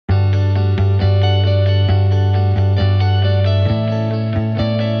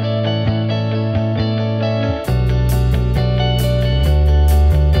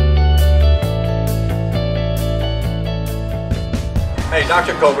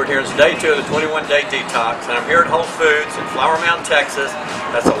Dr. Colbert here. It's day 2 of the 21-day detox, and I'm here at Whole Foods in Flower Mound, Texas.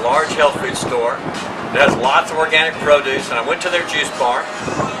 That's a large health food store. It has lots of organic produce, and I went to their juice bar,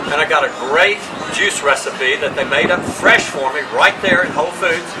 and I got a great juice recipe that they made up fresh for me right there at Whole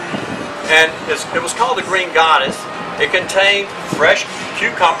Foods, and it was called the Green Goddess. It contained fresh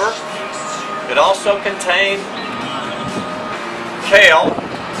cucumber. It also contained kale,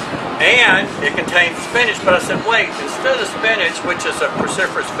 and it contained spinach. But I said, wait, instead of spinach, which is a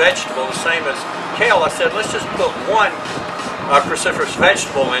cruciferous vegetable, the same as kale, I said, let's just put one cruciferous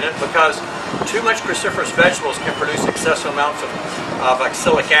vegetable in it, because too much cruciferous vegetables can produce excessive amounts of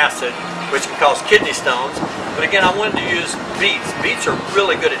oxalic acid, which can cause kidney stones. But again, I wanted to use beets. Beets are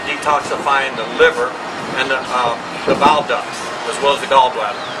really good at detoxifying the liver and the bile ducts, as well as the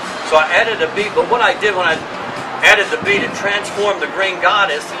gallbladder. So I added a beet, but what I did when I added the beet, it transformed the Green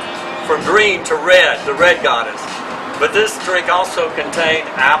Goddess from green to red, the Red Goddess. But this drink also contained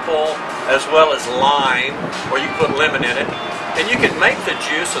apple as well as lime, or you can put lemon in it. And you can make the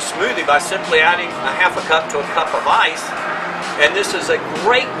juice a smoothie by simply adding a half a cup to a cup of ice. And this is a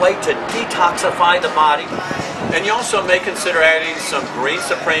great way to detoxify the body. And you also may consider adding some green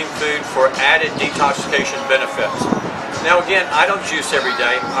supreme food for added detoxification benefits. Now again, I don't juice every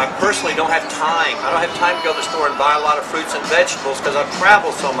day. I personally don't have time. I don't have time to go to the store and buy a lot of fruits and vegetables because I travel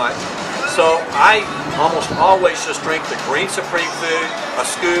so much. So I almost always just drink the green supreme food, a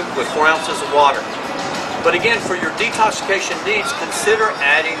scoop with 4 ounces of water. But again, for your detoxification needs, consider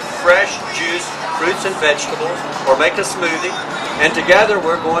adding fresh juice, fruits and vegetables, or make a smoothie. And together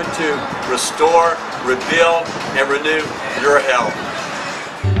we're going to restore, rebuild, and renew your health.